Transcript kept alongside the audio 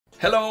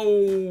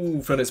Hello,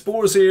 friends,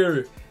 Boras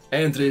here,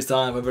 and today's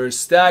time a very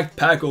stacked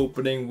pack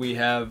opening. We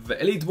have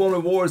Elite 1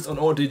 rewards on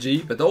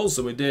RTG, but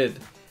also we did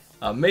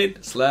a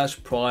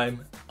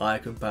mid/prime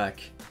icon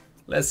pack.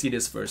 Let's see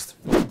this first.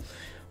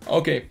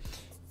 Okay,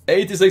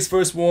 86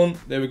 first one,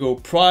 there we go,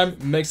 prime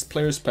mixed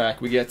players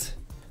pack. We get,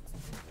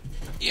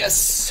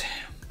 yes,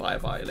 bye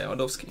bye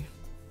Lewandowski.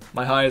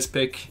 My highest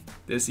pick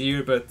this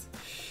year, but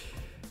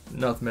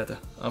not meta,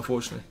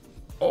 unfortunately.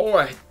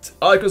 Alright,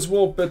 icon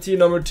swap team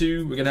number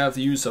 2, we're gonna have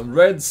to use some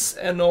reds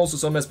and also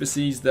some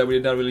SBCs that we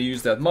did not really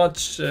use that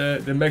much.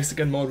 The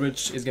Mexican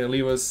Modric is gonna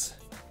leave us.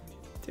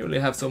 Didn't really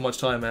have so much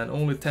time, man,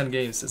 only 10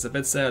 games. It's a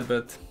bit sad,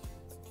 but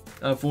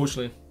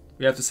unfortunately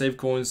we have to save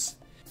coins.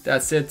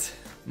 That's it.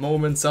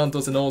 Moment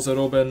Santos and also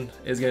Robin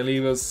is gonna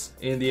leave us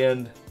in the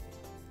end.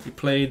 He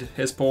played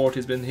his part,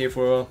 he's been here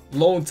for a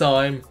long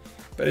time,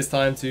 but it's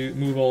time to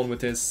move on with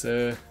his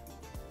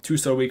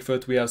 2-star weak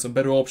foot. We have some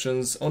better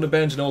options on the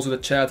bench and also the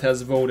chat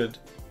has voted.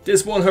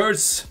 This one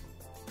hurts.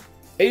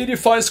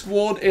 85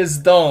 squad is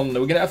done.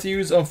 We're gonna have to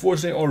use,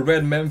 unfortunately, our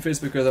red Memphis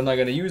because I'm not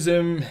gonna use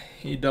him.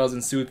 He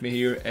doesn't suit me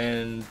here,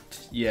 and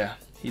yeah,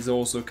 he's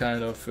also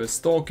kind of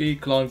stocky,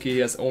 clunky. He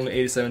has only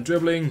 87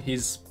 dribbling.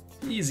 He's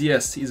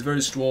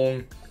very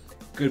strong,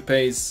 good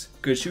pace,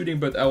 good shooting,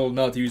 but I will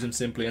not use him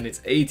simply, and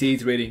it's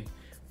 88 rating.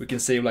 We can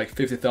save like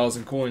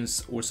 50,000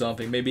 coins or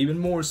something, maybe even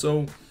more,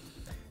 so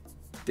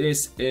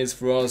this is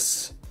for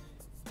us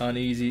an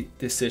easy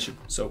decision.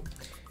 So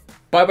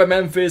bye bye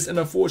Memphis, and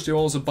unfortunately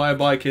also bye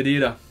bye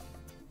Kedira.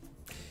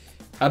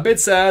 A bit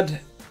sad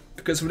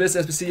because for this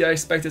SBC I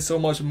expected so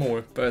much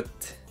more, but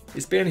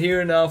he's been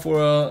here now for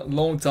a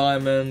long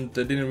time and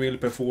didn't really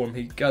perform.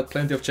 He got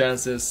plenty of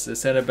chances,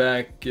 center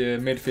back,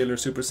 midfielder,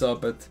 super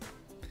sub, but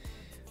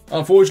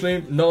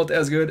unfortunately not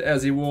as good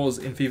as he was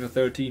in FIFA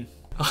 13.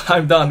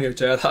 I'm done here,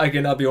 chat. I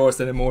cannot be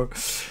arsed anymore.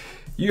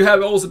 You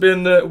have also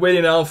been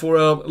waiting now for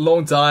a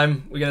long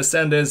time. We're gonna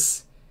send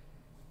this.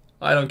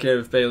 I don't care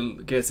if Bale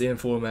gets in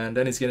for, man.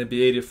 Then he's gonna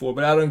be 84,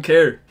 but I don't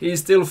care. He's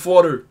still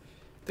fodder.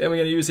 Then we're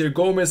gonna use here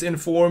Gomez in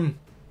form.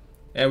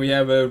 And we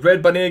have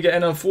Red Banega,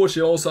 and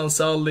unfortunately also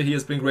Ansaldi. He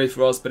has been great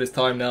for us, but it's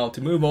time now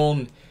to move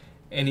on.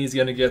 And he's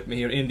gonna get me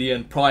here in the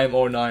end, prime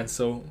R9,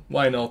 so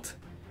why not?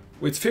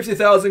 With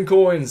 50,000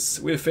 coins,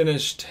 we're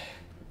finished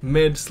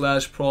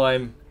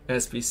mid/prime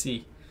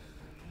SBC.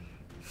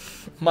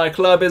 My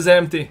club is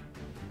empty.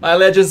 My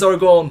legends are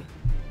gone,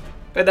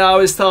 but now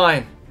it's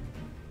time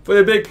for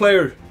the big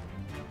player,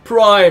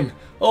 Prime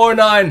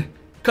R9.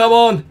 Come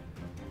on,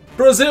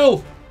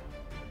 Brazil!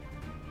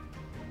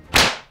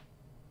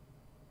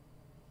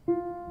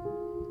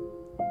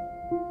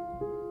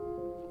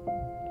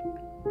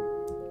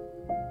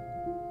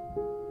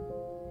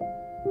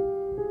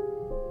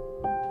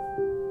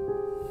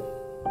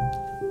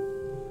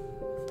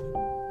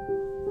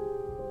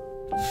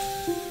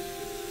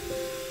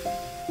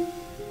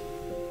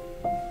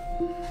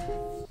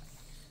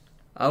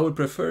 I would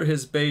prefer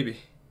his baby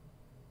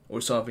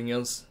or something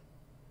else,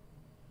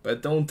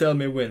 but don't tell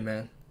me win,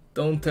 man.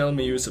 Don't tell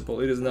me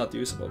usable. It is not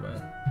usable,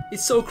 man.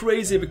 It's so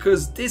crazy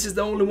because this is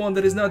the only one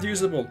that is not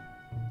usable.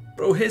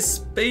 Bro, his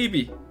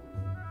baby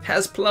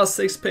has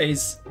 +6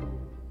 pace.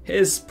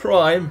 His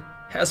prime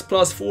has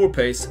 +4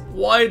 pace.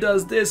 Why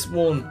does this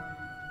one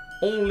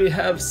only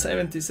have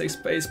 76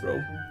 pace, bro?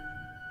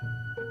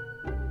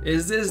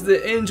 Is this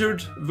the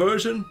injured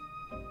version?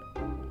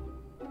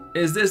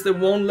 Is this the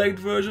one-legged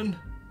version?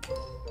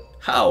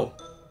 How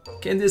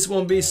can this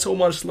one be so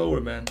much slower,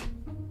 man?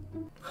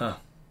 Huh.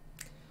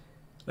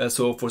 Let's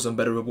hope for some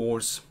better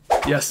rewards.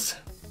 Yes.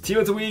 Team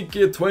of the week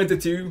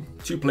 22.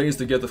 2 players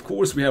to get, of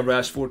course. We have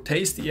Rashford,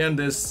 tasty, and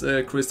this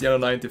Cristiano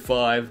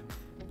 95.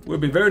 Will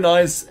be very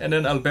nice. And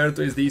then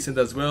Alberto is decent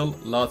as well.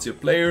 Lazio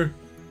player.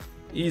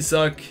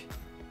 Isak.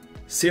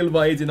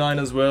 Silva 89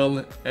 as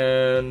well.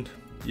 And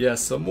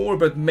yes, some more,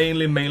 but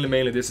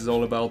mainly this is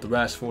all about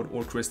Rashford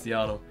or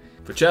Cristiano.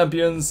 For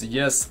champions,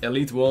 yes,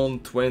 Elite 1,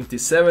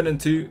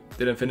 27-2.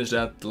 Didn't finish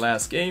that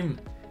last game.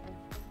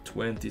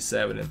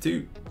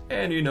 27-2.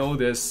 And you know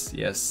this,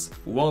 yes.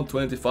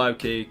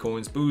 125k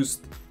coins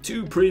boost,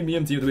 2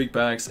 premium Team of the Week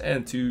packs,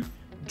 and 2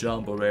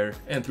 jumbo rare,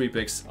 and 3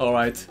 picks.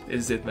 Alright,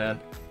 this is it, man.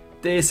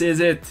 This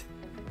is it.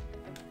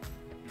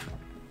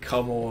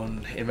 Come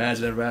on,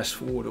 imagine a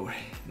Rashford or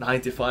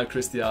 95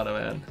 Cristiano,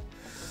 man.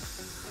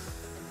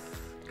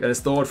 Gotta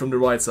start from the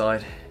right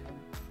side.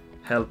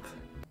 Help.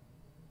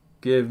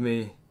 Give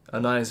me a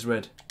nice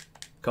red.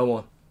 Come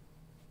on.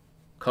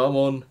 Come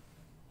on.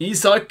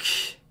 Isak.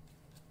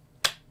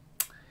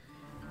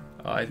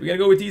 Alright, we're gonna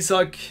go with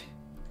Isak.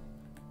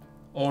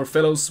 Our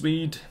fellow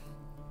Swede.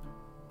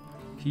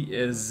 He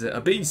is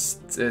a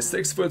beast.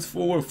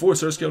 6'4",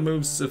 4-star skill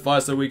moves,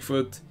 5-star weak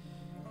foot.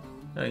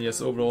 And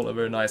yes, overall a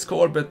very nice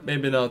card, but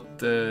maybe not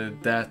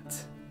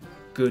that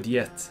good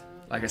yet.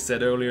 Like I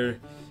said earlier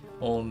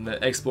on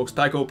Xbox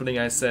pack opening,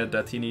 I said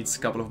that he needs a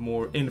couple of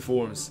more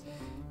informs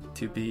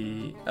to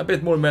be a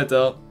bit more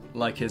meta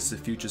like his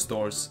future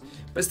stars.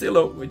 But still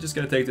though, we're just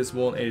gonna take this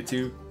one,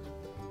 82.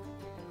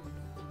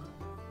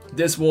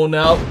 This one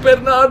now,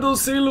 Bernardo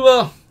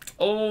Silva!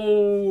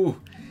 Oh!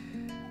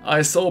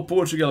 I saw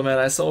Portugal, man.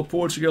 I saw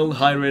Portugal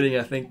high rating.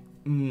 I think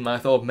I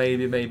thought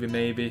maybe.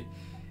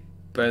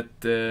 But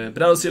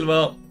Bernardo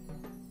Silva,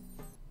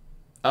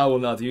 I will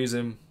not use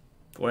him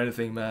for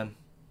anything, man.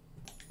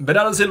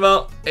 Bernardo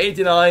Silva,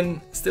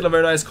 89, still a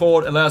very nice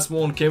card. And last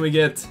one, can we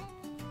get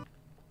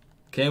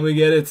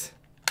it?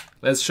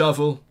 Let's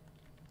shuffle.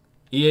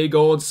 EA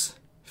Gods,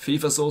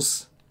 FIFA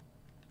sauce.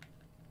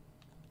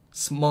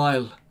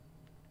 Smile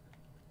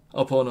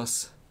upon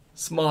us.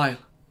 Smile.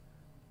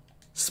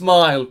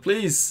 Smile,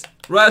 please.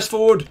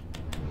 Rashford,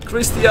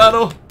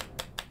 Cristiano.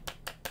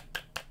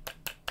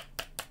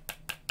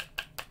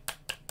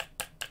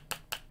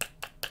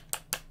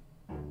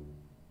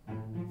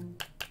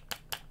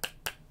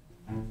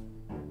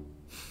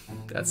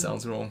 That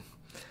sounds wrong.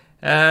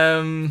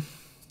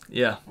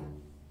 Yeah.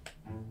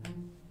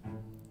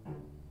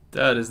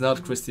 That is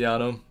not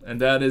Cristiano,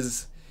 and that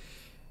is...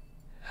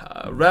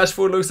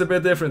 Rashford looks a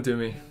bit different to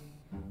me.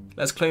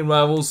 Let's claim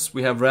rivals.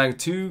 We have rank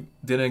 2,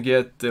 didn't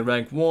get the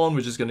rank 1,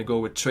 we're just gonna go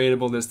with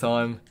tradable this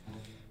time.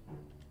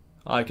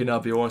 I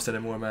cannot be arsed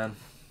anymore, man.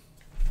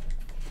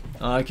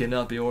 I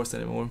cannot be arsed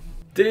anymore.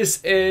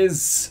 This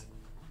is...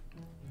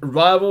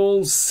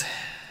 Rivals,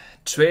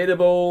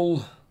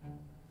 tradable...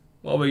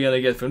 What are we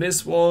gonna get from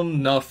this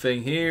one?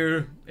 Nothing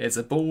here. It's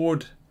a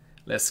board.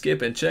 Let's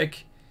skip and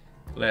check.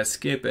 Let's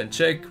skip and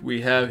check.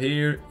 We have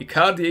here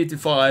Icardi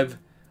 85.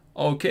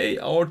 Okay,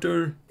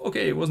 Arthur.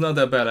 Okay, it was not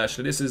that bad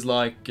actually. This is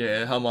like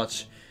how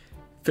much?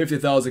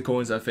 50,000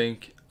 coins, I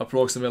think,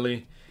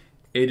 approximately.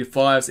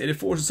 85s,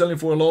 84s are selling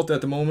for a lot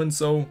at the moment,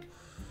 so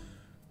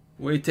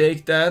we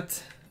take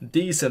that.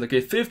 Decent.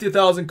 Okay,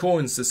 50,000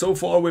 coins. So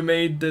far we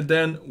made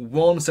then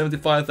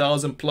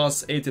 175,000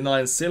 plus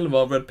 89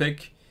 silver red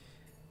pick.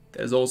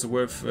 That's also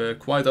worth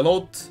quite a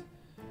lot.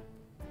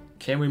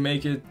 Can we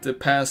make it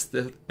past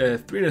the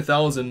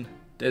 300,000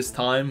 this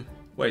time?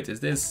 Wait, is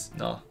this?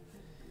 No.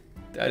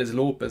 That is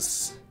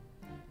Lopez.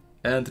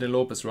 Anthony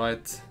Lopez,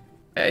 right?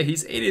 Hey,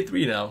 he's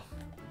 83 now.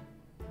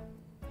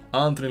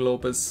 Anthony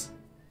Lopez.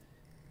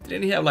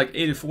 Didn't he have like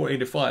 84,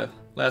 85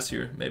 last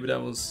year? Maybe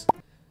that was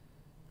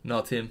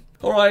not him.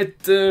 Alright,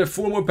 4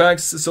 more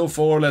packs so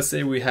far. Let's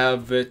say we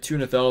have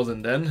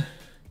 200,000 then.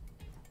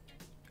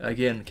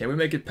 Again, can we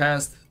make it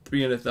past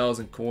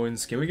 300,000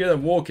 coins? Can we get a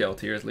walkout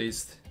here at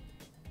least?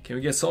 Can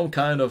we get some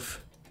kind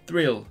of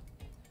thrill?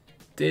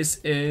 This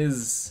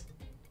is...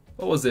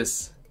 What was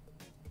this?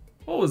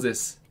 What was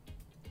this?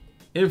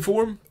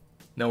 Inform?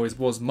 No, it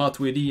was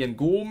Matuidi and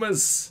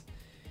Gomez.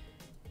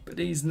 But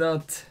he's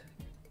not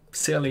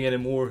selling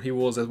anymore. He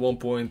was at one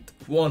point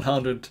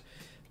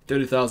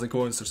 130,000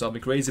 coins or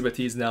something crazy, but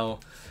he's now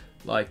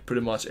like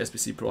pretty much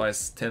SBC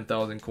price,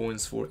 10,000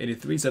 coins for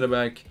 83 center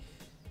back.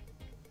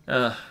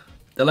 The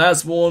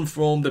last one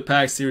from the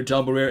packs here,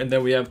 Jumbo Rare, and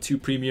then we have 2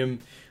 premium.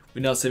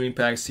 We're now saving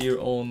packs here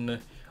on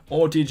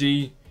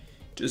RTG.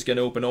 Just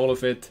gonna open all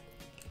of it.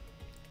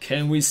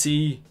 Can we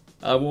see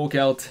a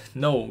walkout?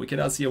 No, we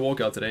cannot see a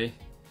walkout today.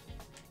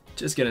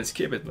 Just gonna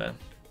skip it, man.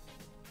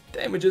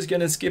 Damn, we're just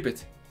gonna skip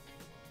it.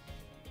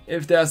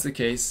 If that's the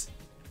case,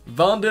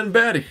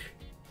 Vandenberg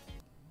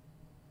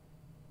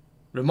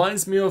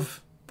reminds me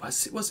of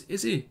what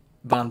is he?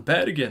 Van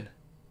Bergen.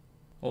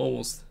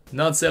 Almost.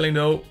 Not selling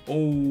though.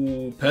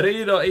 Oh,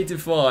 Pereira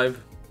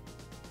 85.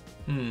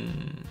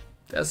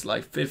 That's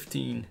like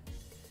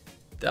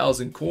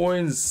 15,000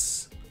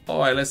 coins.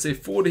 Alright, let's say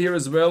 40 here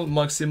as well.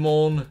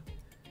 Maximon.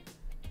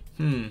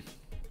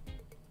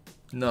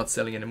 Not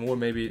selling anymore.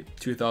 Maybe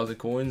 2,000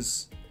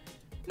 coins.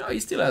 No, he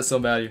still has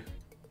some value.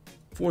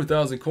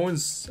 4,000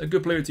 coins. A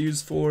good player to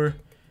use for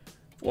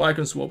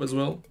icon swap as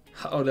well.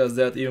 How does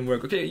that even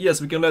work? Okay,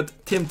 yes, we can let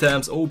Tim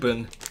Tams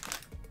open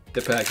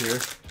the pack here.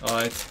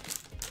 Alright.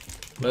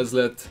 Let's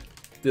let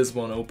this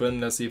one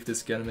open. Let's see if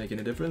this can make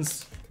any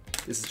difference.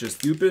 This is just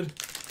stupid.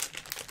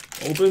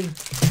 Open.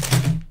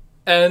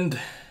 And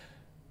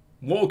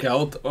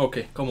walkout.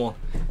 Okay, come on.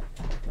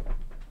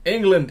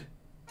 England.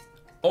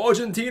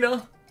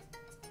 Argentina.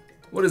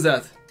 What is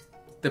that?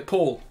 The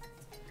pole.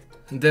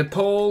 The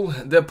pole.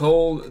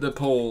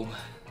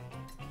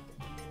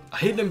 A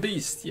hidden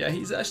beast. Yeah,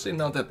 he's actually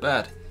not that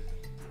bad.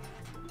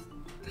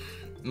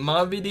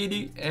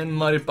 Mavididi and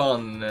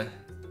Maripan.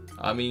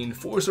 I mean,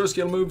 4-star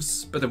skill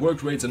moves, but the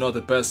work rates are not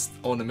the best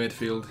on the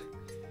midfield.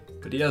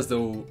 But he has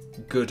though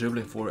good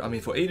dribbling for, I mean,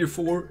 for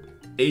 84,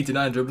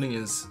 89 dribbling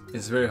is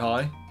very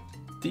high.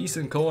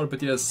 Decent card,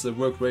 but yes, the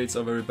work rates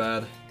are very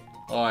bad.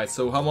 Alright,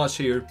 so how much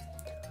here?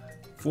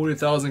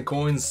 40,000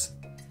 coins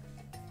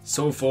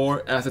so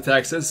far after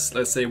taxes.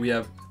 Let's say we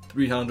have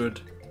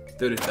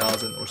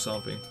 330,000 or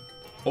something.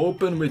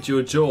 Open with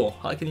your jaw.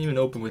 I can even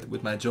open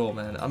with my jaw,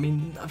 man. I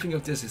mean, nothing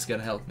of this is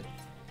gonna help me.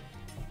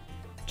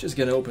 Just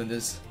gonna open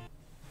this.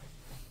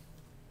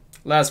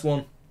 Last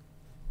one.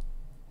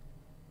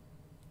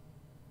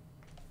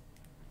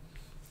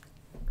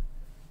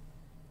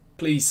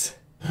 Please.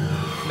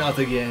 Not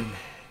again.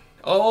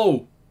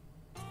 Oh!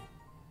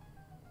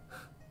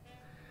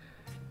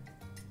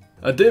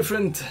 A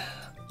different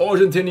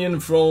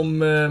Argentinian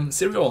from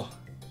Serie A.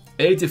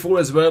 84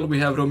 as well. We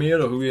have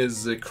Romero, who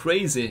is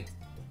crazy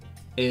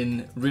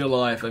in real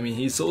life. I mean,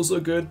 he's so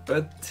good,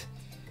 but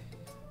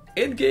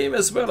in game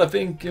as well, I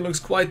think he looks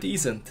quite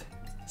decent.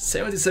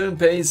 77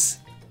 pace,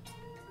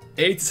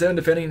 87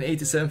 defending, and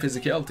 87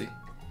 physicality.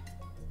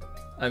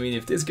 I mean,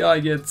 if this guy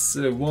gets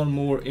one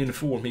more in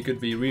form, he could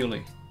be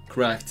really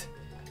cracked.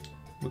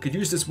 We could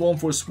use this one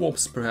for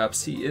swaps,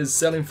 perhaps. He is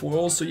selling for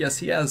also, yes,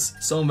 he has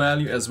some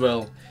value as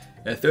well.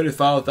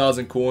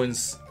 35,000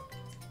 coins.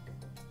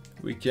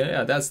 We can,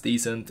 yeah, that's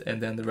decent,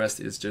 and then the rest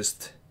is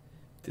just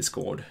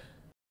discord.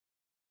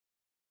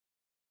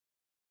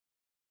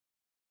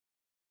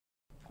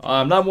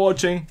 I'm not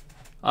watching.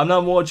 I'm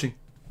not watching.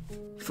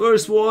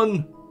 First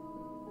one.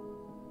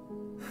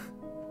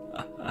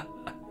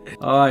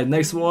 Alright,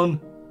 next one.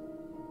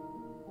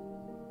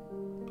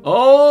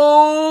 Oh!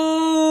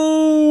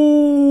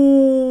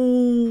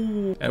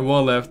 And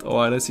one left.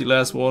 Alright, let's see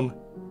last one.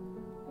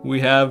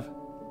 We have...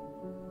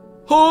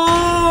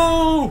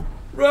 Oh!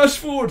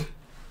 Rashford!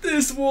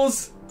 This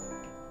was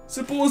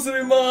supposed to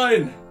be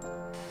mine!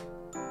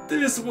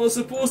 This was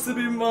supposed to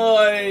be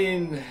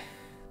mine!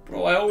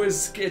 Bro, I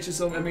always get you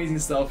some amazing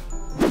stuff.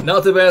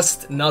 Not the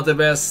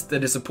best,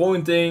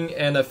 disappointing,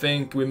 and I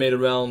think we made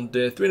around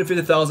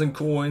 350,000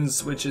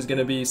 coins, which is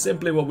gonna be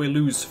simply what we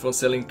lose from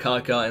selling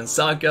Kaka and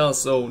Saka,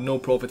 so no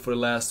profit for the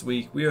last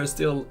week. We are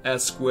still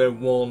at square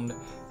one,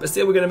 but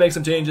still we're gonna make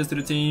some changes to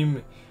the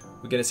team.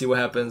 We're gonna see what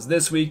happens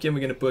this week, and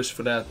we're gonna push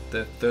for that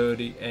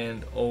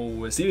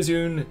 30-0. See you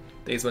soon.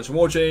 Thanks so much for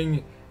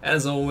watching.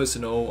 As always,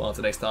 until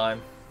next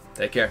time,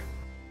 take care.